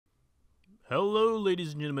Hello,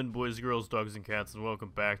 ladies and gentlemen, boys, girls, dogs, and cats, and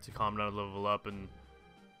welcome back to Calm Down Level Up, and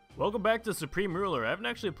welcome back to Supreme Ruler. I haven't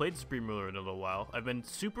actually played Supreme Ruler in a little while. I've been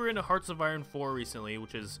super into Hearts of Iron 4 recently,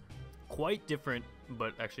 which is quite different,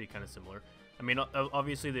 but actually kind of similar. I mean,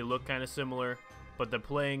 obviously they look kind of similar, but the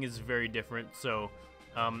playing is very different, so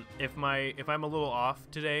if I'm a little off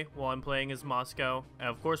today while I'm playing as Moscow, and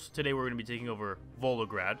of course today we're going to be taking over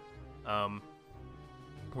Volgograd. We're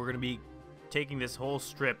going to be taking this whole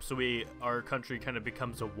strip, so our country kind of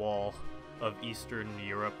becomes a wall of Eastern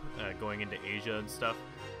Europe, going into Asia and stuff.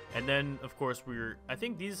 And then, of course, I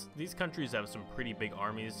think these countries have some pretty big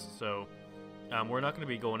armies, so we're not going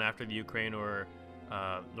to be going after the Ukraine or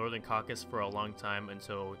Northern Caucasus for a long time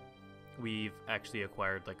until we've actually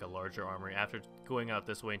acquired like a larger army after going out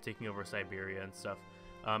this way and taking over Siberia and stuff.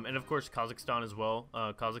 And of course, Kazakhstan as well.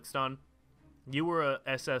 Kazakhstan, you were a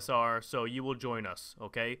SSR, so you will join us,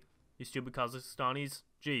 okay? You stupid Kazakhstanis.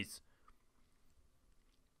 Jeez.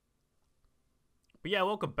 But yeah,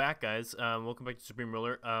 welcome back, guys. Welcome back to Supreme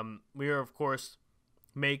Ruler. We are, of course,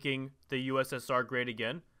 making the USSR great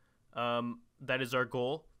again. That is our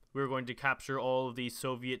goal. We're going to capture all of these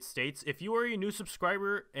Soviet states. If you are a new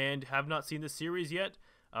subscriber and have not seen this series yet,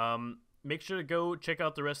 make sure to go check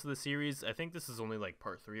out the rest of the series. I think this is only like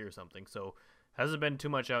part 3 or something, so hasn't been too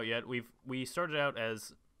much out yet. We started out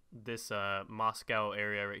as this Moscow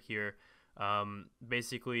area right here.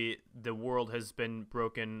 Basically the world has been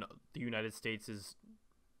broken, the United States is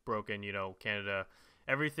broken, you know, Canada,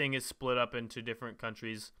 everything is split up into different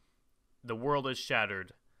countries. The world is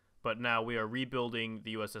shattered, but now we are rebuilding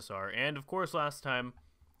the USSR. And of course, last time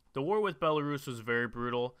the war with Belarus was very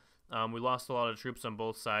brutal. We lost a lot of troops on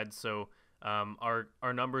both sides, so our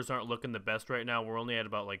numbers aren't looking the best right now. We're only at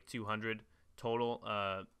about like 200 total.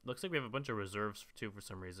 Looks like we have a bunch of reserves too for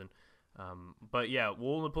some reason. But yeah,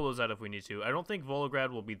 we'll only pull those out if we need to. I don't think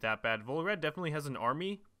Volgograd will be that bad. Volgograd definitely has an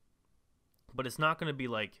army, but it's not going to be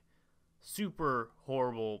like super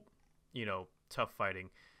horrible, you know, tough fighting.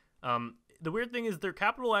 The weird thing is their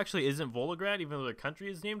capital actually isn't Volgograd, even though their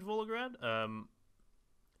country is named Volgograd.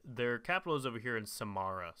 Their capital is over here in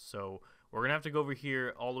Samara, so we're gonna have to go over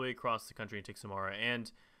here all the way across the country and take Samara.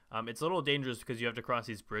 And it's a little dangerous because you have to cross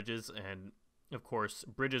these bridges, and of course,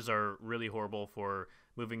 bridges are really horrible for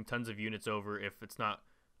moving tons of units over if it's not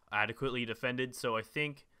adequately defended. So I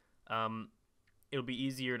think it'll be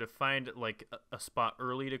easier to find like a spot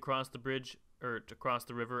early to cross the bridge or to cross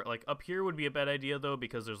the river. Like up here would be a bad idea though,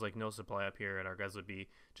 because there's like no supply up here and our guys would be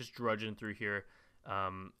just drudging through here.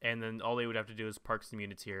 And then all they would have to do is park some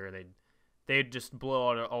units here, and they'd just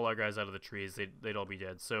blow all our guys out of the trees. They'd all be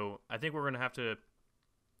dead. So I think we're going to have to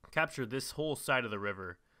capture this whole side of the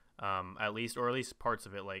river. At least parts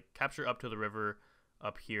of it, like capture up to the river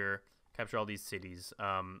up here, capture all these cities.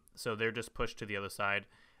 So they're just pushed to the other side,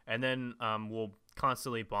 and then we'll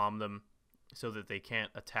constantly bomb them so that they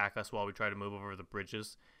can't attack us while we try to move over the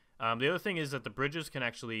bridges. The other thing is that the bridges can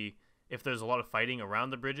actually, if there's a lot of fighting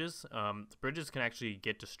around the bridges can actually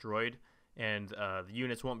get destroyed, and the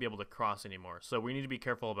units won't be able to cross anymore. So we need to be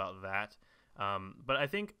careful about that. But I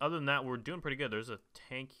think other than that, we're doing pretty good. There's a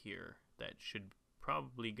tank here that should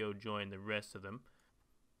probably go join the rest of them.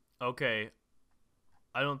 Okay,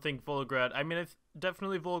 I don't think Volgograd, I mean,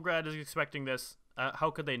 definitely Volgograd is expecting this.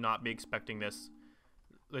 How could they not be expecting this?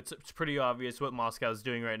 It's pretty obvious what Moscow's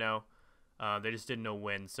doing right now. They just didn't know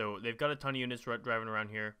when. So they've got a ton of units driving around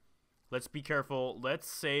here. Let's be careful. Let's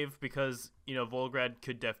save, because, you know, Volgograd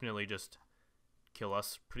could definitely just kill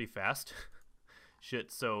us pretty fast.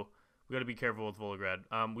 Shit, so we gotta be careful with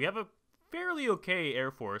Volgograd. We have a fairly okay Air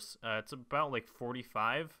Force. It's about like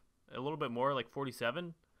 45, a little bit more, like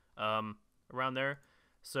 47, around there.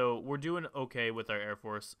 So we're doing okay with our Air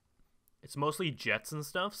Force. It's mostly jets and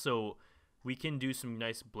stuff, so we can do some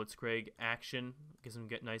nice blitzkrieg action,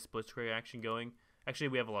 get nice blitzkrieg action going. Actually,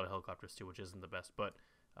 we have a lot of helicopters too, which isn't the best, but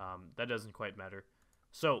that doesn't quite matter.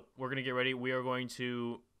 So we're gonna get ready. We are going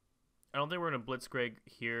to, I don't think we're gonna blitzkrieg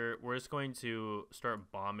here. We're just going to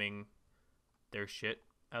start bombing their shit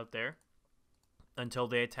out there until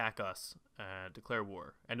they attack us, declare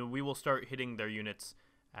war, and we will start hitting their units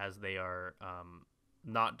as they are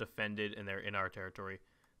not defended and they're in our territory.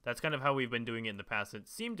 That's kind of how we've been doing it in the past. It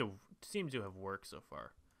seemed to have worked so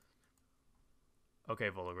far. Okay,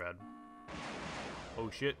 Volgograd. Oh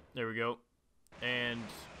shit, there we go. And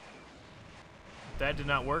that did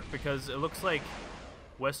not work because it looks like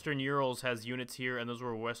Western Urals has units here, and those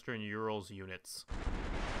were Western Urals units.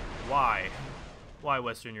 Why? Why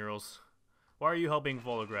Western Urals? Why are you helping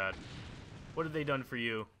Volgograd? What have they done for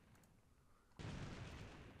you?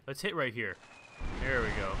 Let's hit right here. There we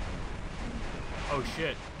go. Oh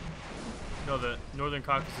shit. No, the Northern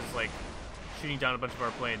Caucasus is like shooting down a bunch of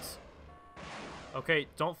our planes. Okay,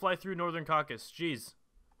 don't fly through Northern Caucasus. Jeez.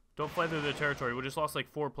 Don't fly through their territory. We just lost like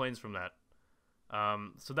 4 planes from that.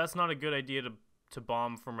 So that's not a good idea to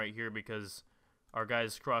bomb from right here because our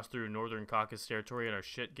guys cross through Northern Caucasus territory and our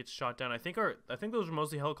shit gets shot down. I think those were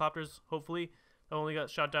mostly helicopters, hopefully, that only got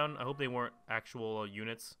shot down. I hope they weren't actual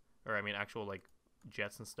units, or I mean actual like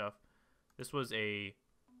jets and stuff. This was a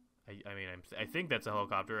I think that's a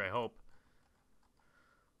helicopter, I hope.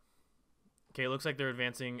 Okay, it looks like they're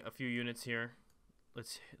advancing a few units here.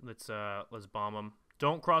 Let's bomb them.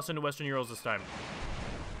 Don't cross into Western Urals this time.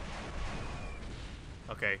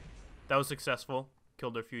 Okay, that was successful.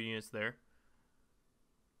 Killed a few units there.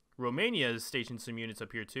 Romania has stationed some units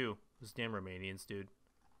up here too. Those damn Romanians, dude.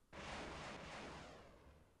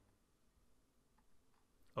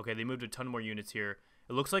 Okay, they moved a ton more units here.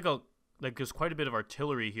 It looks like there's quite a bit of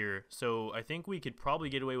artillery here, so I think we could probably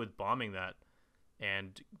get away with bombing that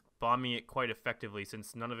and bombing it quite effectively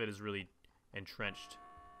since none of it is really entrenched.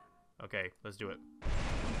 Okay, let's do it.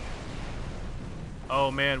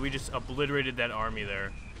 Oh man, we just obliterated that army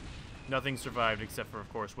there. Nothing survived except for, of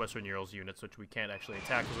course, Western Urals units, which we can't actually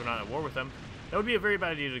attack because we're not at war with them. That would be a very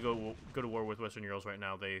bad idea to go to war with Western Urals right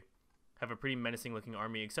now. They have a pretty menacing looking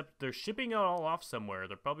army, except they're shipping it all off somewhere.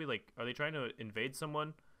 They're probably like, are they trying to invade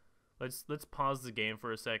someone? Let's pause the game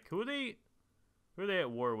for a sec. Who are they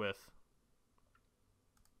at war with?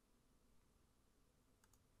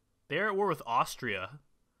 They're at war with Austria.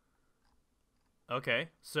 Okay,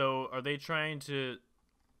 so are they trying to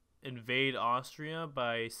invade Austria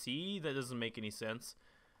by sea? That doesn't make any sense.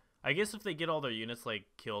 I guess if they get all their units like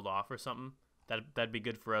killed off or something, that'd be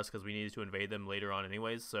good for us because we needed to invade them later on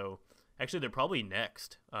anyways. So actually they're probably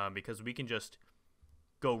next because we can just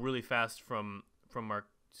go really fast from our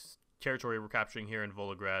territory we're capturing here in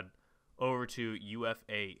Volgograd over to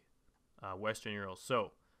UFA, Western Urals.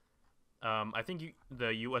 So I think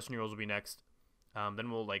the Western Urals will be next.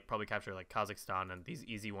 Then we'll like probably capture like Kazakhstan and these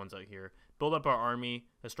easy ones out here. Build up our army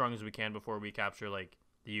as strong as we can before we capture like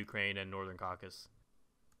the Ukraine and Northern Caucasus.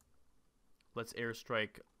 Let's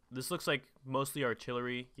airstrike. This looks like mostly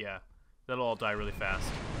artillery. Yeah, that'll all die really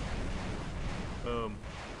fast. Boom.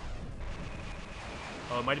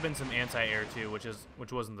 Oh, it might have been some anti-air too,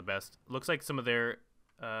 which wasn't the best. Looks like some of their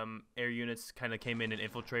air units kind of came in and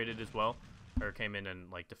infiltrated as well, or came in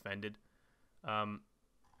and like defended.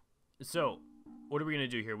 So what are we gonna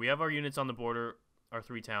do here? We have our units on the border, our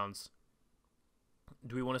 3 towns.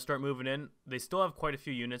 Do we want to start moving in? They still have quite a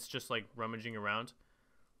few units just like rummaging around.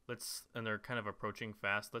 And they're kind of approaching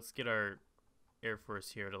fast. Let's get our Air Force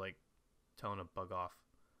here to like tell them to bug off.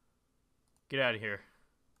 Get out of here.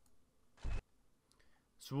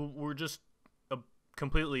 So we're just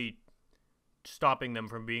completely stopping them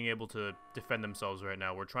from being able to defend themselves right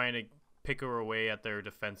now. We're trying to pick our way at their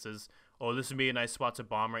defenses. Oh, this would be a nice spot to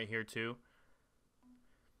bomb right here too.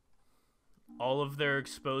 All of their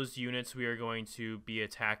exposed units we are going to be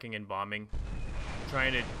attacking and bombing.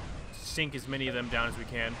 Trying to sink as many of them down as we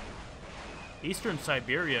can. Eastern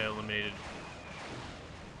Siberia eliminated.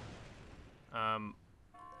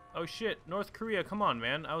 Oh shit, North Korea, come on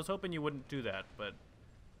man. I was hoping you wouldn't do that, but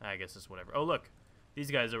I guess it's whatever. Oh look,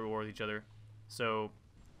 these guys are at war with each other. So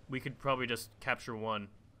we could probably just capture one.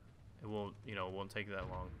 It will, it won't take that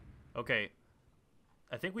long. Okay.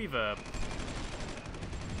 I think we've okay,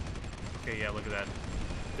 yeah, look at that.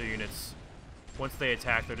 Their units, once they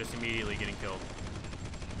attack, they're just immediately getting killed.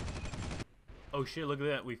 Oh shit, look at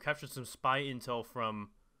that. We've captured some spy intel from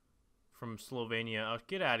Slovenia. Oh,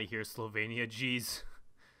 get out of here, Slovenia. Jeez.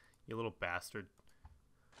 You little bastard.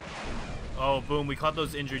 Oh, boom. We caught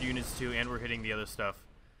those injured units too, and we're hitting the other stuff.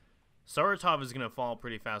 Saratov is going to fall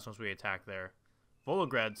pretty fast once we attack there.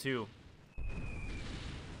 Volgograd too.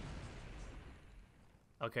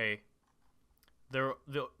 Okay.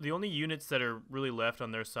 The only units that are really left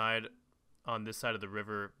on their side, on this side of the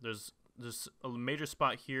river, there's a major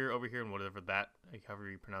spot here, over here, and whatever that, however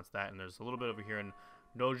you pronounce that, and there's a little bit over here in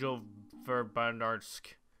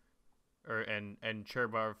Novoverbanarsk, and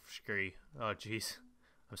Cherbarovsky. Oh, jeez.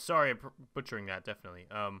 I'm sorry, I'm butchering that, definitely.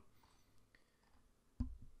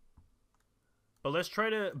 But let's try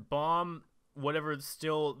to bomb whatever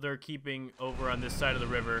still they're keeping over on this side of the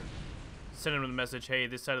river. Send them the message, hey,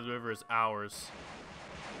 this side of the river is ours.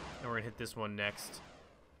 And we're gonna hit this one next.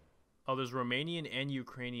 Oh, there's Romanian and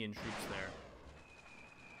Ukrainian troops there.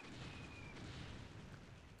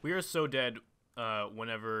 We are so dead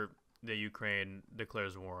whenever the Ukraine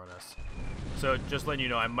declares war on us. So just letting you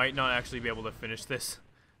know, I might not actually be able to finish this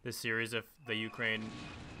series if the Ukraine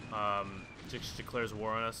just declares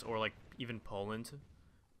war on us, or like even Poland.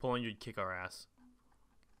 Poland would kick our ass.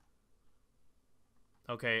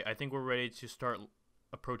 Okay, I think we're ready to start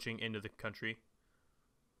approaching into the country.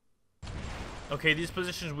 Okay, these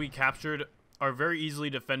positions we captured are very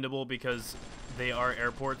easily defendable because they are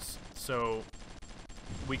airports, so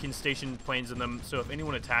we can station planes in them, so if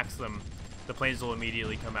anyone attacks them, the planes will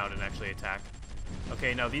immediately come out and actually attack.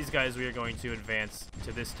 Okay, now these guys we are going to advance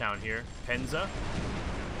to this town here, Penza.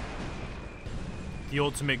 The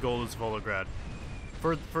ultimate goal is Volgograd.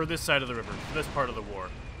 For this side of the river, for this part of the war.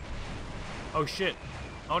 Oh shit.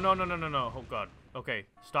 Oh no. Oh god. Okay,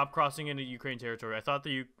 stop crossing into Ukraine territory. I thought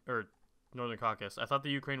Northern Caucasus. I thought the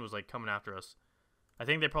Ukraine was like coming after us. I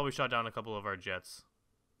think they probably shot down a couple of our jets.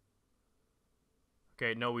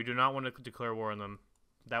 Okay, no, we do not want to declare war on them.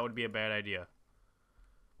 That would be a bad idea.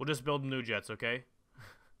 We'll just build new jets, okay?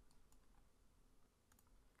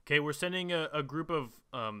 Okay, we're sending a group of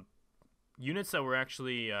units that were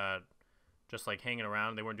actually just like hanging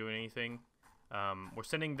around. They weren't doing anything. We're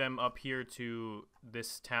sending them up here to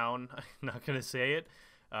this town. I'm not gonna say it.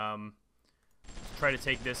 Try to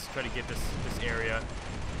take this. Try to get this area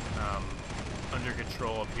under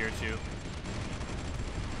control up here too.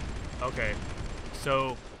 Okay,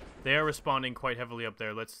 so they are responding quite heavily up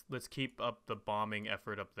there. Let's keep up the bombing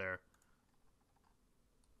effort up there.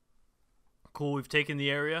 Cool, we've taken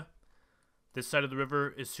the area. This side of the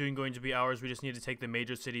river is soon going to be ours. We just need to take the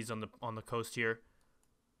major cities on the coast here.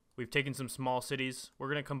 We've taken some small cities. We're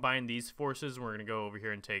going to combine these forces, and we're going to go over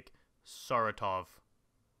here and take Saratov.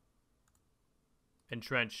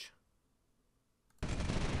 Entrench.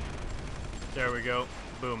 There we go.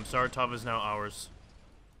 Boom. Saratov is now ours.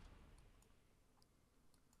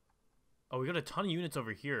 Oh, we got a ton of units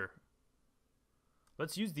over here.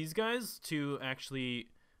 Let's use these guys to actually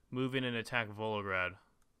move in and attack Volgograd.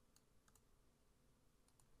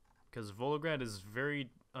 Because Volgograd is very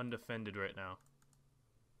undefended right now.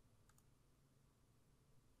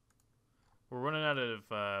 We're running out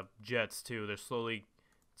of jets too. They're slowly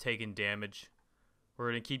taking damage. We're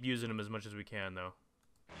gonna keep using them as much as we can, though.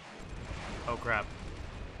 Oh crap!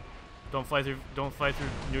 Don't fly through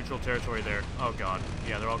neutral territory there. Oh god,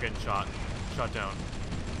 yeah, they're all getting shot down.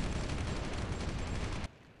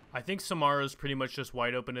 I think Samara is pretty much just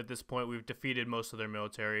wide open at this point. We've defeated most of their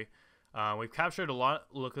military. We've captured a lot.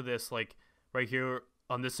 Look at this, like right here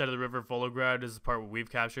on this side of the river. Volgograd is the part we've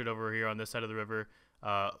captured. Over here on this side of the river,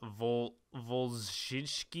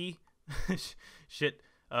 Volzhinski shit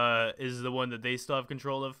is the one that they still have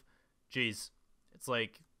control of. Jeez, it's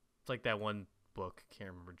like that one book. Can't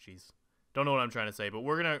remember. Jeez, don't know what I'm trying to say. But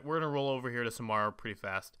we're gonna roll over here to Samara pretty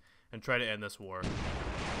fast and try to end this war.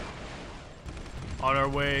 On our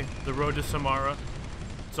way, the road to Samara.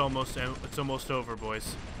 It's almost over,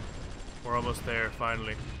 boys. We're almost there,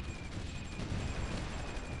 finally.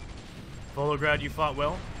 Volgograd, you fought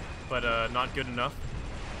well, but not good enough.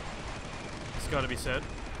 It's gotta be said.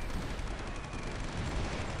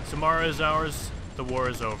 Samara is ours. The war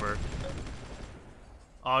is over.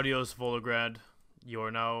 Adios, Volgograd. You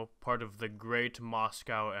are now part of the Great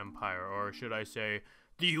Moscow Empire, or should I say,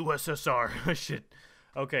 the USSR. Shit.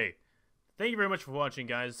 Okay. Thank you very much for watching,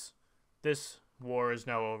 guys. This war is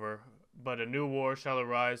now over, but a new war shall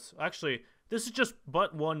arise. Actually, this is just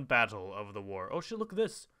but one battle of the war. Oh shit, look at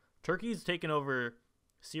this. Turkey's taken over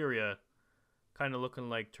Syria, kind of looking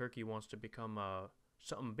like Turkey wants to become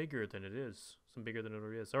something bigger than it is. Something bigger than it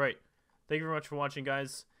already is. Alright, thank you very much for watching,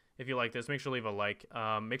 guys. If you like this, make sure to leave a like.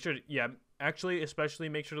 Make sure to, especially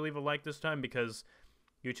make sure to leave a like this time, because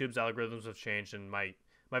YouTube's algorithms have changed and my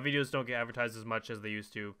videos don't get advertised as much as they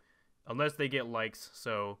used to, unless they get likes.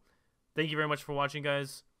 So thank you very much for watching,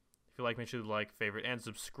 guys. If you like, make sure to like, favorite, and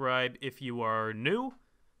subscribe if you are new.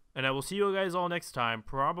 And I will see you guys all next time,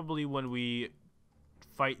 probably when we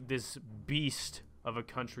fight this beast of a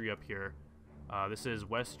country up here. This is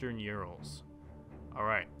Western Urals.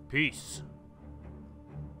 Alright, peace.